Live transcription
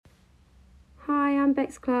Hi, I'm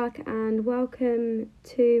Bex Clark and welcome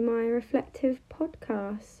to my reflective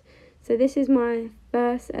podcast. So this is my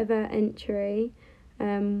first ever entry.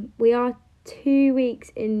 We are 2 weeks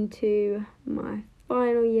into my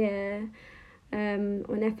final year on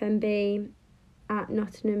FMB at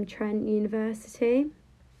Nottingham Trent University.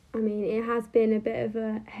 I mean, it has been a bit of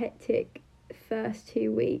a hectic first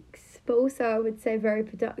 2 weeks, but also I would say very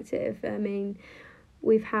productive. I mean,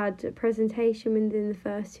 we've had a presentation within the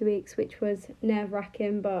first 2 weeks, which was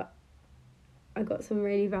nerve-wracking, but I got some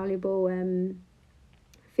really valuable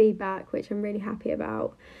feedback, which I'm really happy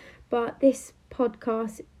about. But this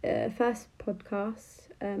podcast, first podcast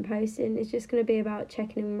posting, is just going to be about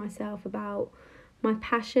checking in with myself about my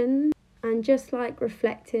passion and just like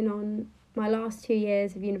reflecting on my last 2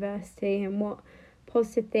 years of university and what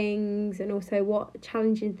positive things and also what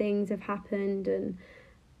challenging things have happened and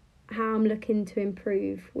how I'm looking to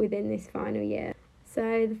improve within this final year.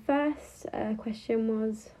 So the first question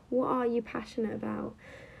was, what are you passionate about?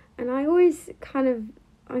 And I always kind of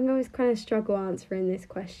struggle answering this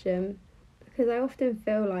question because I often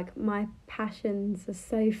feel like my passions are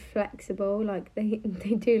so flexible, like they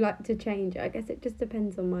do like to change. I guess it just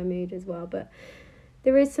depends on my mood as well, but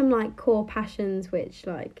there is some like core passions which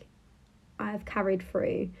like I've carried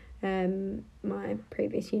through my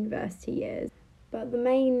previous university years. But the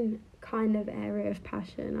main kind of area of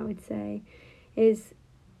passion, I would say, is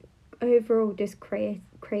overall just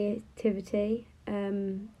creativity.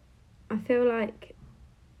 I feel like,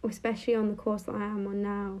 especially on the course that I am on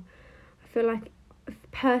now, I feel like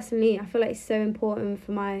it's so important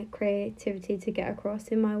for my creativity to get across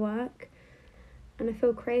in my work. And I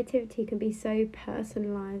feel creativity can be so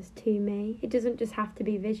personalised to me. It doesn't just have to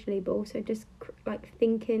be visually, but also just like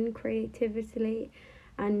thinking creatively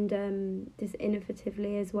and just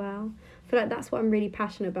innovatively as well. I feel like that's what I'm really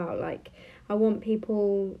passionate about. Like, I want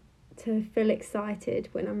people to feel excited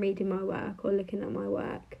when I'm reading my work or looking at my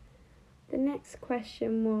work. The next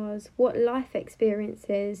question was, what life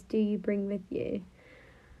experiences do you bring with you?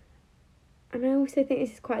 And I also think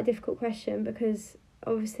this is quite a difficult question because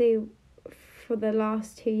obviously for the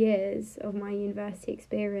last 2 years of my university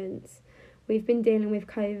experience, we've been dealing with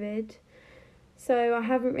COVID. So I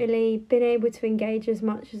haven't really been able to engage as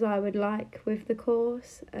much as I would like with the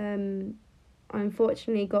course. I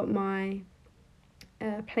unfortunately got my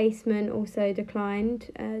placement also declined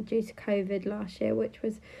due to COVID last year, which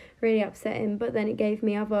was really upsetting. But then it gave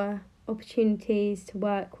me other opportunities to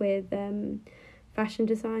work with fashion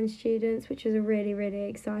design students, which was a really, really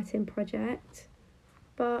exciting project.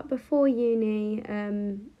 But before uni,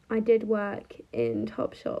 I did work in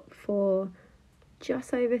Topshop for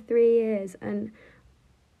just over 3 years, and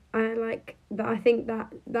I think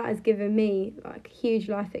that has given me like huge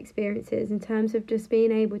life experiences in terms of just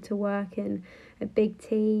being able to work in a big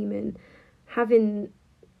team and having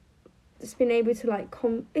just been able to like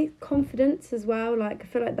confidence as well. Like, I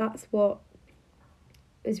feel like that's what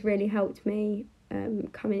has really helped me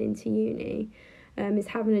coming into uni, is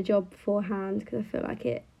having a job beforehand, because I feel like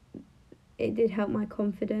it did help my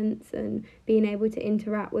confidence and being able to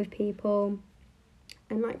interact with people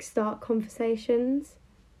and like start conversations.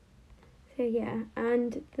 So yeah,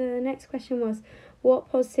 and the next question was, what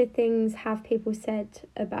positive things have people said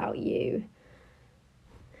about you?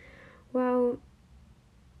 Well,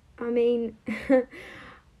 I mean,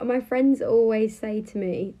 my friends always say to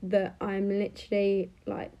me that I'm literally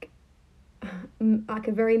like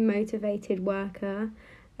a very motivated worker.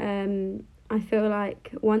 I feel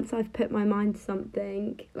like once I've put my mind to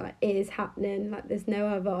something, like it is happening. Like there's no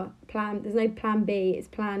other plan. There's no plan B. It's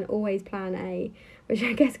always plan A, which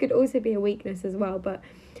I guess could also be a weakness as well. But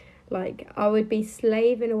like I would be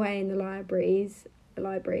slaving away in the libraries,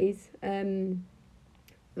 like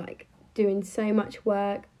doing so much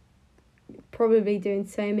work, probably doing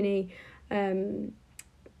so many,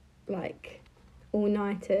 like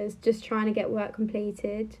all-nighters, just trying to get work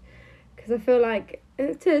completed. Because I feel like,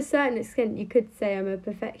 to a certain extent, you could say I'm a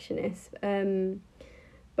perfectionist.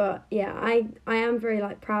 But yeah, I am very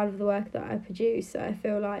like proud of the work that I produce. So I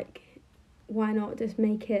feel like, why not just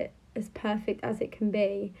make it as perfect as it can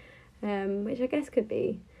be, which I guess could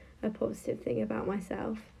be a positive thing about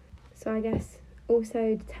myself. So I guess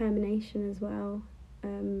also determination as well.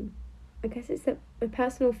 I guess it's a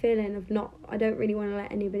personal feeling of I don't really want to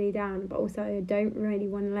let anybody down, but also I don't really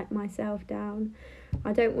want to let myself down.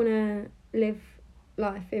 I don't want to live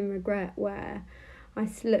life in regret where I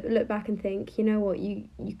look back and think, you know what, you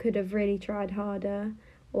could have really tried harder,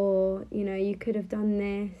 or, you know, you could have done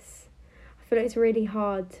this. I feel like it's really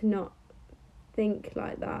hard to not think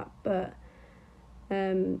like that, but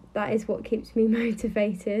that is what keeps me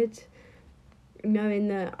motivated. knowing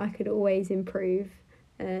that I could always improve.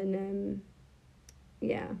 And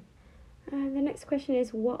yeah. The next question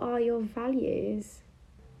is, what are your values?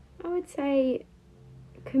 I would say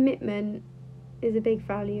commitment is a big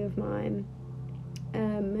value of mine,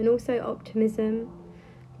 and also optimism,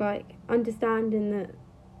 like understanding that,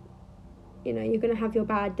 you know, you're going to have your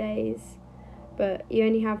bad days, but you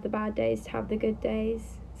only have the bad days to have the good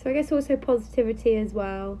days. So I guess also positivity as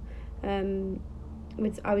well,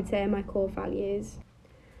 which I would say are my core values.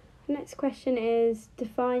 The next question is,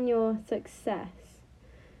 define your success.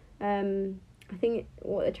 I think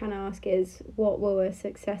what they're trying to ask is, what will a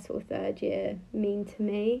successful third year mean to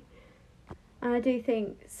me? And I do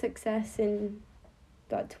think success in,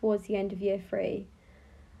 like, towards the end of year 3,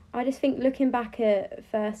 I just think looking back at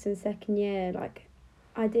first and second year, like,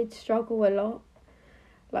 I did struggle a lot,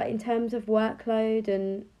 like in terms of workload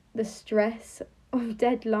and the stress of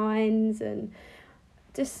deadlines, and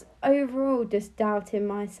just overall just doubting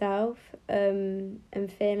myself, and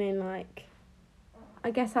feeling like I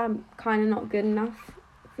guess I'm kind of not good enough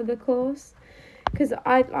for the course, because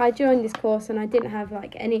I joined this course and I didn't have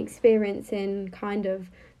like any experience in kind of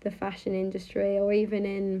the fashion industry, or even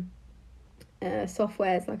in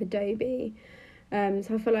softwares like Adobe. So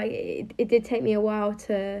I feel like it did take me a while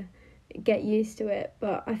to get used to it,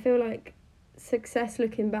 but I feel like success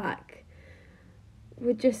looking back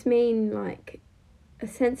would just mean like a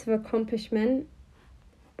sense of accomplishment,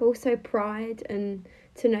 but also pride, and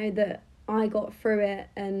to know that I got through it,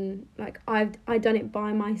 and like I done it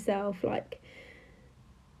by myself. Like,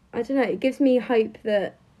 I don't know, it gives me hope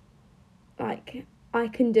that like I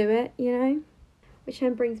can do it, you know? Which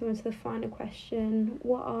then brings me on to the final question.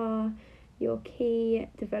 What are your key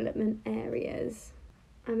development areas?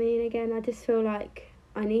 I mean, again, I just feel like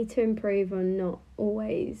I need to improve on not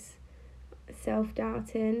always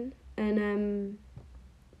self-doubting, and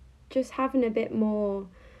just having a bit more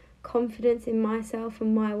confidence in myself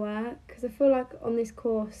and my work, because I feel like on this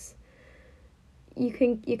course you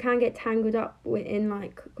can get tangled up in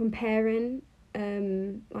like comparing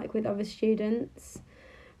like with other students,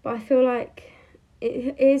 but I feel like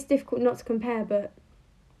it is difficult not to compare, but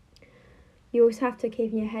you also have to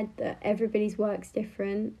keep in your head that everybody's work's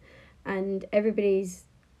different and everybody's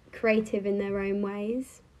creative in their own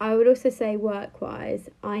ways. I would also say work-wise,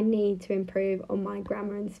 I need to improve on my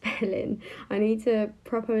grammar and spelling. I need to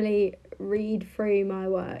properly read through my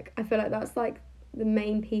work. I feel like that's like the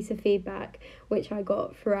main piece of feedback which I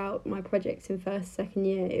got throughout my projects in first, second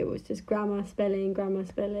year. It was just grammar, spelling, grammar,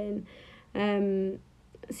 spelling. So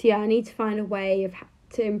yeah, I need to find a way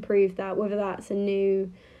to improve that, whether that's a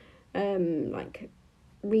new like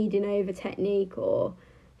reading over technique, or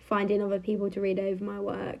finding other people to read over my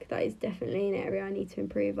work. That is definitely an area I need to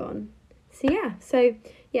improve on. So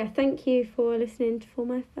yeah, thank you for listening for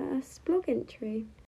my first blog entry.